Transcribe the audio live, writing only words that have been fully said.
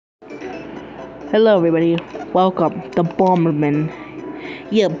Hello everybody, welcome to Bomberman.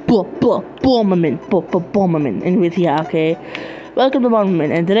 Yeah, Bomberman, Bomberman. Anyways, yeah, okay. Welcome to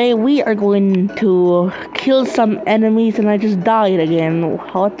Bomberman, and today we are going to kill some enemies, and I just died again.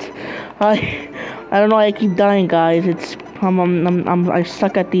 What? I don't know. I keep dying, guys. It's I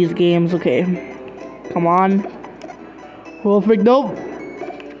suck at these games. Okay, come on. Oh frick, no!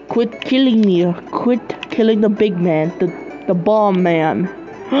 Quit killing me. Quit killing the big man, the bomb man.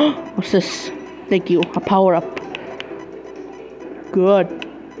 What's this? Thank you. A power up. Good.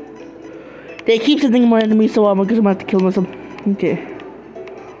 They keep sending more enemies, so I'm gonna have to kill myself. Okay.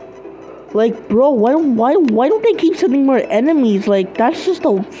 Like, bro, why don't they keep sending more enemies? Like, that's just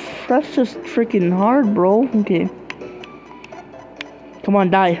freaking hard, bro. Okay. Come on,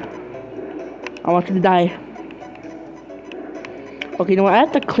 die. I want you to die. Okay, you know what? I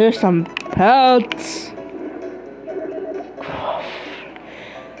have to clear some paths.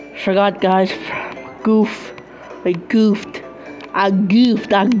 Forgot, guys. Goof. I goofed. I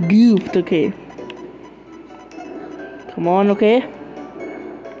goofed. Okay. Come on, okay?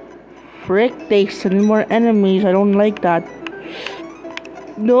 Frick, they send more enemies. I don't like that.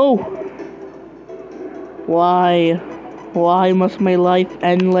 No! Why? Why must my life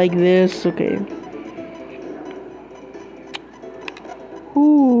end like this? Okay.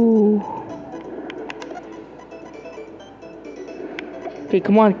 Ooh. Okay,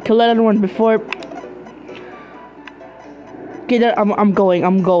 come on, kill that other one before. Okay, I'm going.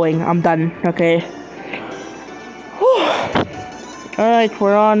 I'm done. Okay. Alright,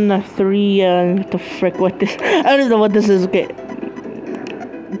 we're on 3. The frick, what this? I don't know what this is. Okay.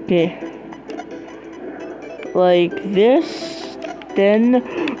 Okay. Like this, then.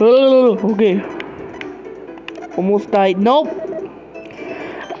 Okay. Almost died. Nope.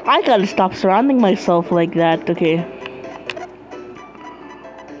 I gotta stop surrounding myself like that. Okay.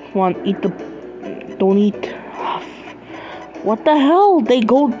 Come on, eat the. Don't eat. What the hell? They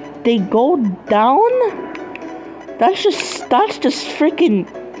go down? That's just freaking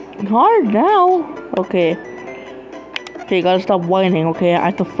hard now. Okay. Okay, gotta stop whining. Okay, I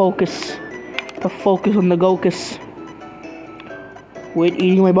have to focus. On the Gokus. Wait,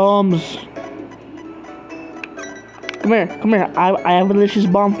 eating my bombs. Come here. I have a delicious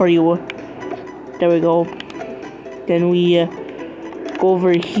bomb for you. There we go. Then we go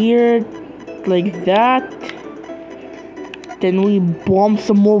over here like that. Then we bomb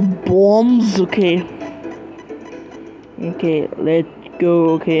some more bombs. Okay. Okay, let's go.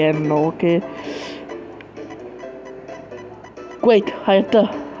 Okay, I don't know. Okay. Wait, I have to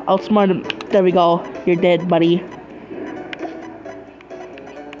outsmart him. There we go. You're dead, buddy.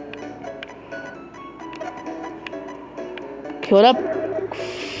 Okay, what up?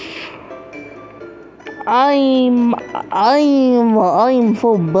 I'm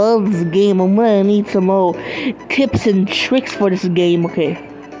so bugged this game. I'm gonna need some more tips and tricks for this game. Okay.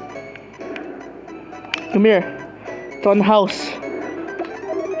 Come here. It's on the house.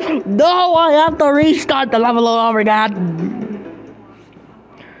 No, I have to restart the level over again.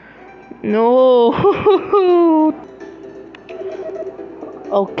 No.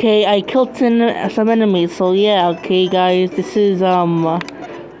 Okay, I killed some enemies. So yeah, okay, guys, this is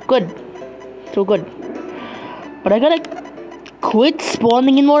good. So good. But I gotta quit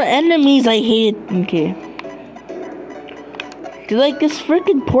spawning in more enemies. I hate it. Okay. Like, this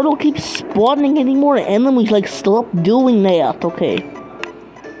freaking portal keeps spawning any more enemies. Like, stop doing that. Okay.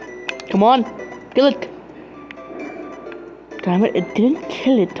 Come on. Kill it. Damn it. It didn't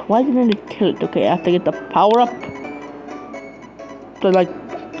kill it. Why didn't it kill it? Okay, I have to get the power up. So, like,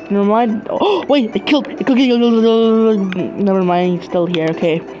 never mind. Oh, wait. It killed. Never mind. It's still here.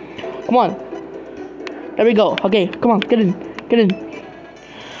 Okay. Come on. There we go. Okay. Come on. Get in.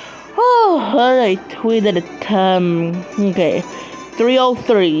 Oh, alright, we did it. Okay.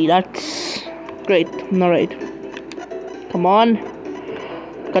 303, that's great. Alright. Come on.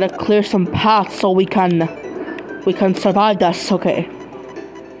 Gotta clear some paths so we can survive this. Okay.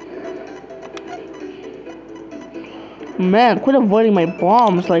 Man, quit avoiding my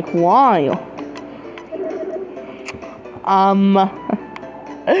bombs. Like, why?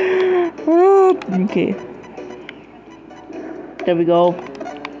 Okay. There we go.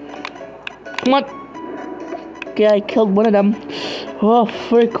 Come on. Okay, I killed one of them. Oh,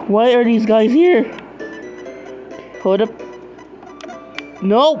 frick. Why are these guys here? Hold up.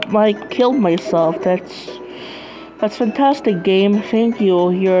 Nope, I killed myself. That's fantastic, game. Thank you.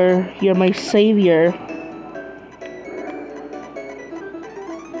 You're my savior.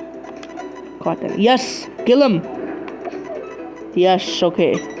 God damn. Yes! Kill him! Yes,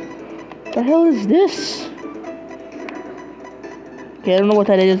 okay. What the hell is this? Okay, I don't know what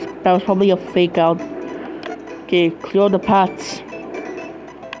that is. That was probably a fake out. Okay, clear the paths.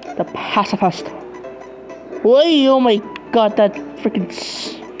 The pacifist. Wait, oh my god, that freaking.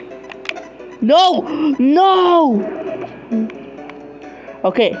 No! No!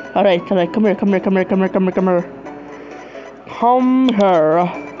 Okay, alright, come here. Come here.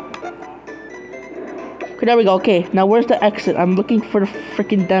 Okay, there we go. Okay, now where's the exit? I'm looking for the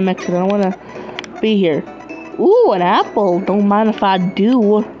freaking damn exit. I don't wanna be here. Ooh, an apple. Don't mind if I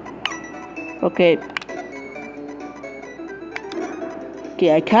do. Okay.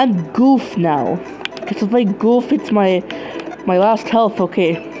 Okay, I can't goof now. Because if I goof, it's my last health.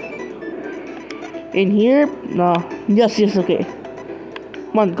 Okay. In here? No. Yes, okay.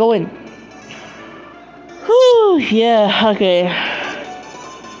 Come on, go in. Whew, yeah, okay.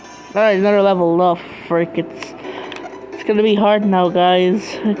 Alright, another level. Oh, frick. It's gonna be hard now,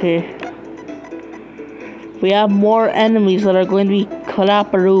 guys. Okay. We have more enemies that are going to be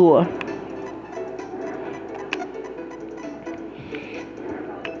Clapperoo.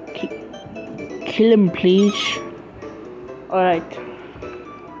 Kill him, please. Alright.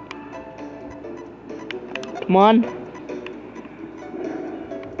 Come on.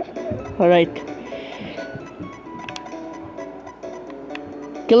 Alright.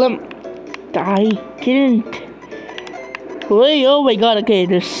 Kill him. I didn't. Wait, oh my god, okay.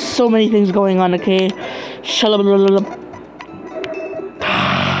 There's so many things going on, okay. Shalabalala.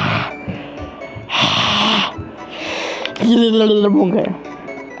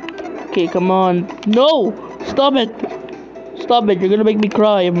 Okay, come on. No! Stop it! Stop it, you're gonna make me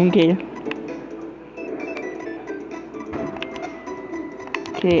cry. Okay.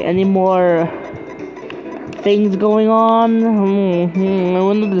 Okay, any more things going on? I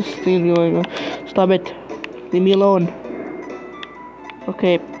wonder if this thing's going on. Stop it. Leave me alone.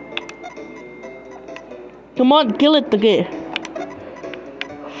 Okay. Come on, kill it, okay.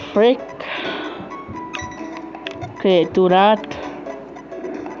 Frick. Okay, do that.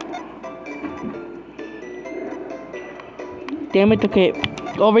 Damn it, okay.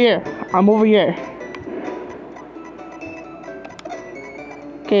 Over here. I'm over here.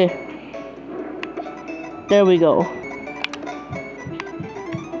 Okay. There we go.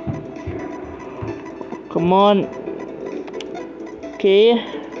 Come on. Okay.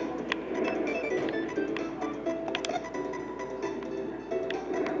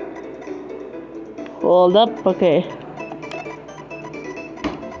 Hold up, okay.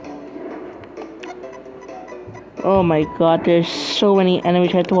 Oh my god, there's so many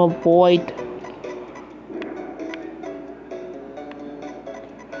enemies I have to avoid.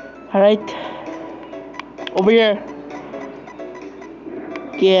 Alright. Over here.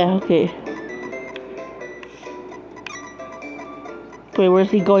 Yeah, okay. Wait,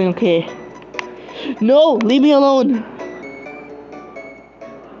 where's he going? Okay. No! Leave me alone!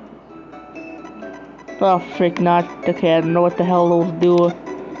 Oh, frick not. Okay, I don't know what the hell those do.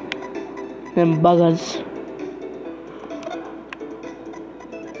 Them buggers.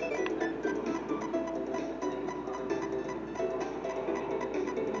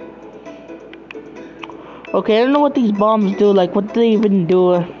 Okay, I don't know what these bombs do. Like, what do they even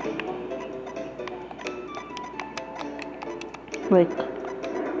do? Like,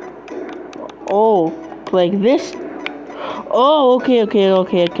 oh, like this? Oh, okay,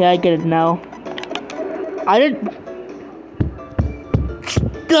 I get it now. I didn't.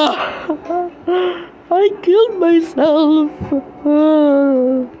 I killed myself.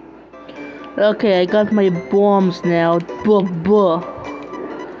 Okay, I got my bombs now.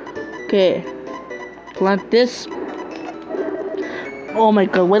 Okay. Plant this. Oh my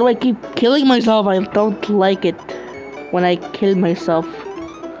god, why do I keep killing myself? I don't like it when I kill myself.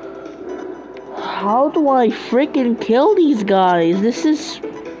 How do I freaking kill these guys? This is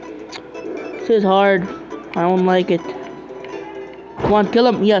hard. I don't like it. Come on, kill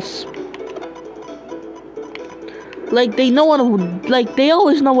him. Yes. Like, they know what I'm, like, they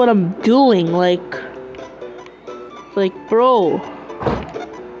always know what I'm doing. Like, bro.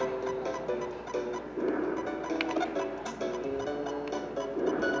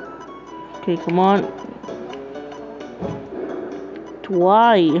 Okay, come on.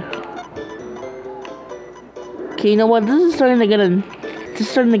 Why? Okay, you know what? This is starting to get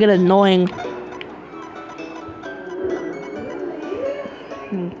annoying.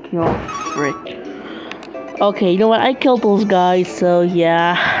 Oh, frick. Okay, you know what? I killed those guys, so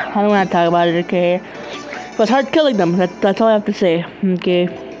yeah. I don't want to talk about it, okay? It was hard killing them. That's all I have to say. Okay.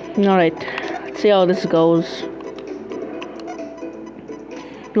 Alright. Let's see how this goes.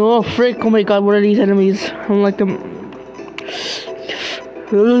 Oh, frick. Oh my god, what are these enemies? I don't like them.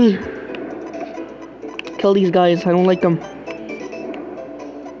 Kill these guys. I don't like them.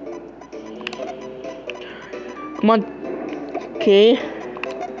 Come on. Okay.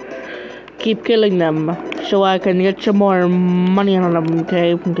 Keep killing them so I can get some more money on them.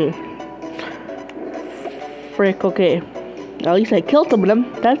 Okay. Okay. Frick. Okay. At least I killed some of them.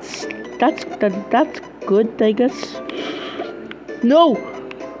 That's good, I guess. No!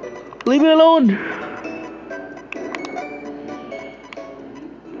 Leave me alone!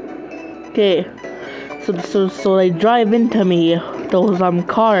 Okay. So they drive into me. Those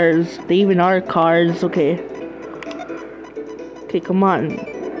cars. They even are cars. Okay. Okay, come on.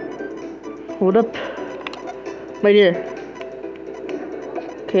 Hold up. Right here.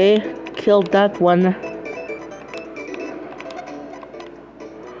 Okay. Killed that one.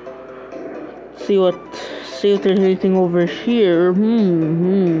 See if there's anything over here.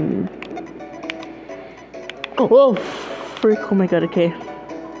 Oh, frick. Oh my god, okay.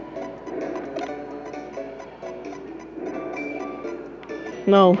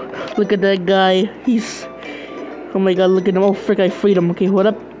 No, look at that guy. He's... Oh my god, look at him. Oh, frick, I freed him. Okay, what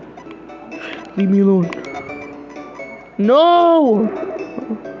up? Leave me alone. No!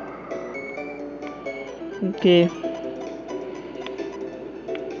 Okay.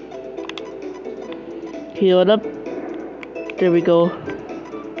 Okay, what up? There we go.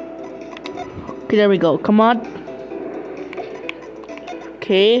 Okay, there we go. Come on.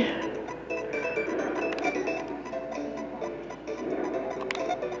 Okay.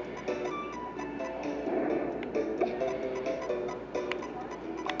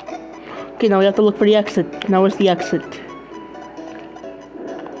 Okay, now we have to look for the exit. Now where's the exit?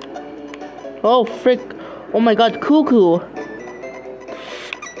 Oh, frick. Oh my god, cuckoo.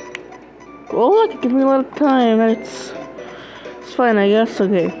 Oh, look, it gives me a lot of time. It's fine, I guess.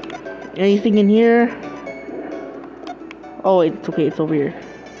 Okay. Anything in here? Oh, wait, it's okay. It's over here.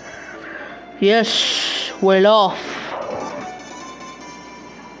 Yes, we're off.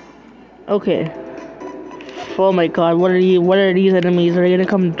 Okay. Oh my god, what are these enemies? Are they gonna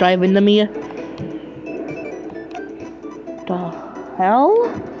come drive into me? The hell?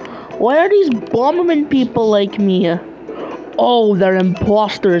 Why are these Bomberman people like me? Oh, they're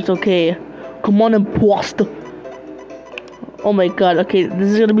imposters, okay. Come on, imposter. Oh my god, okay,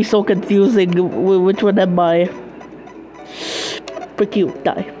 this is gonna be so confusing. Which one am I? Frick you,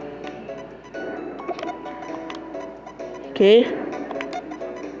 die. Okay.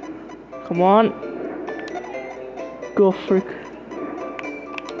 Come on. Go, frick.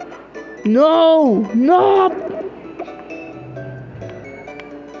 No! No!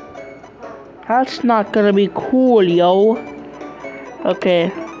 That's not gonna be cool, yo.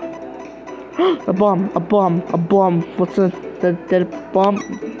 Okay. A bomb. What's that bomb?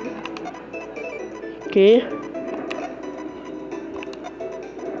 Okay.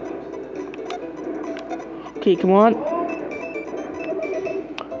 Okay, come on.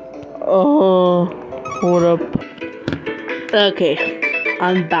 Oh, hold up. Okay,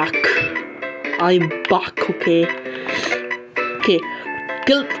 I'm back. Okay. Okay,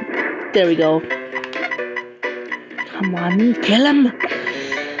 kill. There we go. Come on, kill him.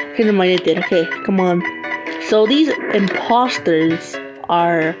 Okay, never mind, it did. Okay, come on. So these imposters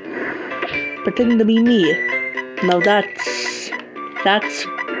are pretending to be me. Now that's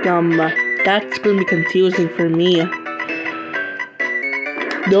gonna be confusing for me.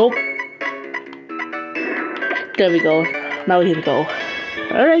 Nope. There we go. Now we can go.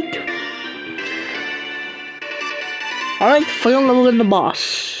 Alright. Alright, final level in the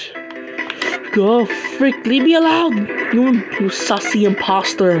boss. Go, frick, leave me alone! You sassy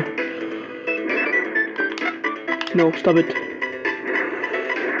imposter. No, stop it.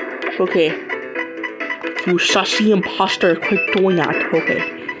 Okay. You sassy imposter, quit doing that. Okay.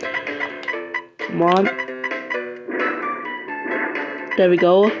 Come on. There we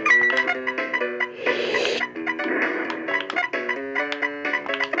go.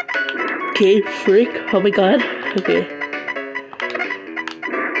 Okay, frick. Oh my god. Okay.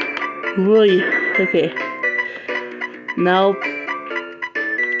 Right. Okay. Now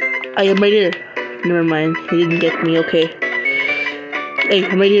I am right here. Never mind. He didn't get me. Okay. Hey,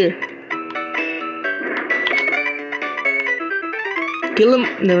 I'm right here. Kill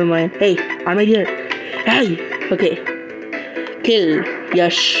him. Never mind. Hey, I'm right here. Hey. Okay. Kill.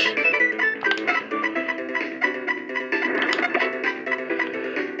 Yes.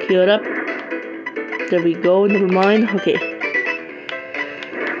 Kill it up. There we go. Never mind. Okay.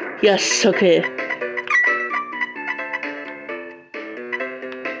 Yes. Okay.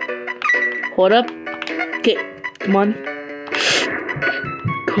 Hold up. Okay. Come on.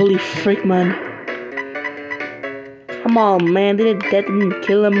 Holy frick, man. Come on, man. That didn't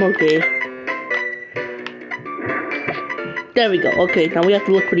kill him. Okay. There we go. Okay, now we have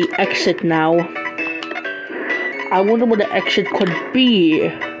to look for the exit now. I wonder what the exit could be.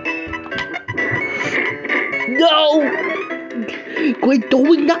 No! Quit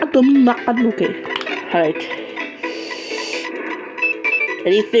doing that to me, man. Okay. Alright.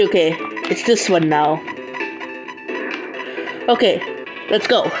 Anything? Okay. It's this one now. Okay. Let's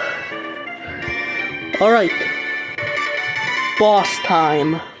go. Alright. Boss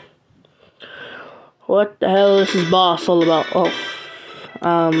time. What the hell is this boss all about? Oh.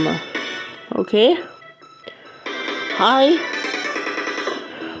 Okay. Hi.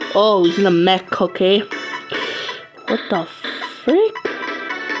 Oh, he's in a mech, okay. What the frick?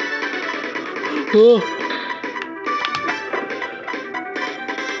 Oh.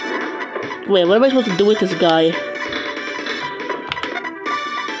 Wait, what am I supposed to do with this guy?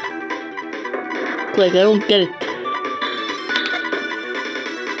 Like, I don't get it.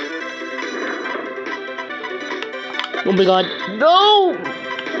 Oh my god. No!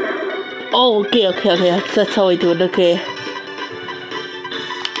 Oh, okay. That's how I do it, okay.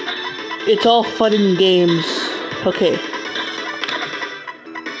 It's all fun and games. Okay.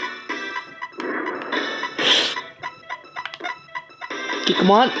 Okay,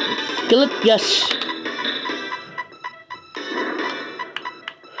 come on. Kill it. Yes.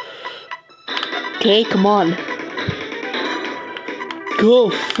 Okay, come on. Go,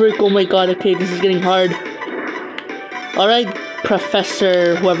 frick. Oh my god. Okay, this is getting hard. Alright,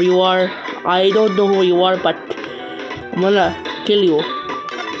 Professor, whoever you are. I don't know who you are, but I'm gonna kill you.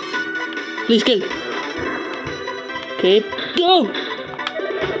 Please kill. Okay, go!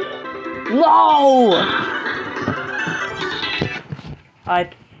 No!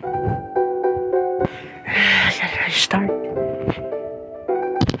 Alright.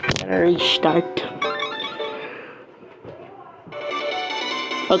 Gotta restart.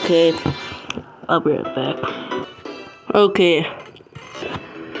 Okay, I'll be right back. Okay.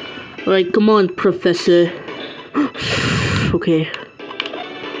 Alright, come on, Professor. Okay.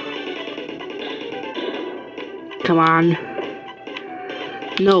 Come on.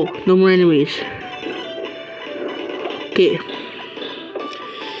 No more enemies. Okay.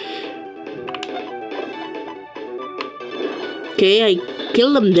 Okay, I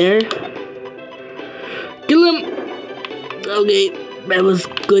killed him there. Kill him! Okay, that was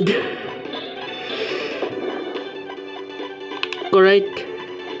good. Alright.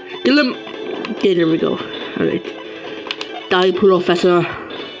 Kill him! Okay, there we go. Alright. Die, Professor.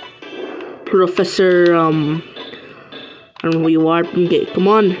 Professor, I don't know who you are. Okay, come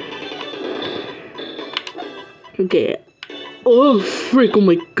on. Okay. Oh, frick. Oh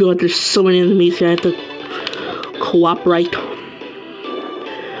my god, there's so many enemies here. I have to cooperate.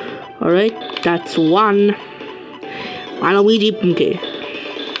 Alright, that's one. Waluigi. Okay.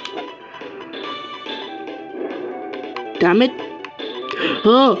 Damn it.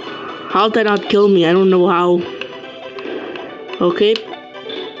 Oh, how did that not kill me? I don't know how. Okay.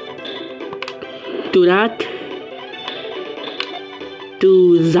 Do that.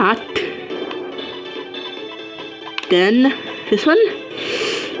 Do that. Then this one.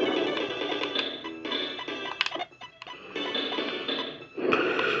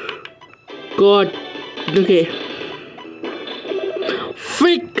 God. Okay.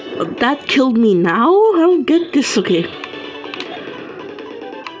 Freak! That killed me now? I don't get this. Okay.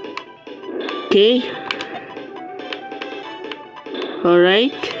 Okay.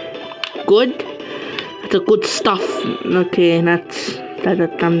 Alright. Good. That's a good stuff. Okay, that's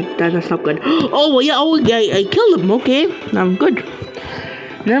not good. Oh yeah, I killed him. Okay, I'm good.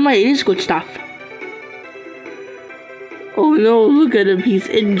 Never mind, it is good stuff. Oh no, look at him, he's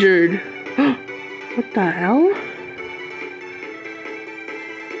injured. What the hell?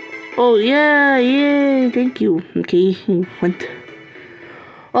 Oh yeah, thank you. Okay, he went.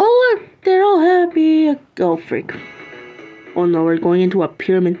 Oh look, they're all happy. Oh frick. Oh no, we're going into a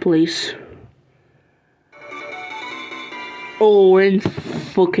pyramid place. Oh, we're in.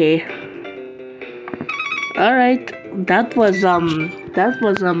 Okay. Alright. That was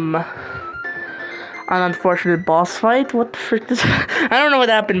an unfortunate boss fight. What the frick is I don't know what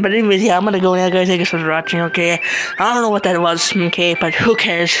happened, but anyways, yeah, I'm gonna go now, guys. Thank you so much for watching, okay? I don't know what that was, okay, but who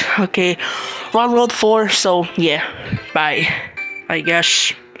cares, okay? We're on World 4, so yeah. Bye, I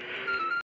guess.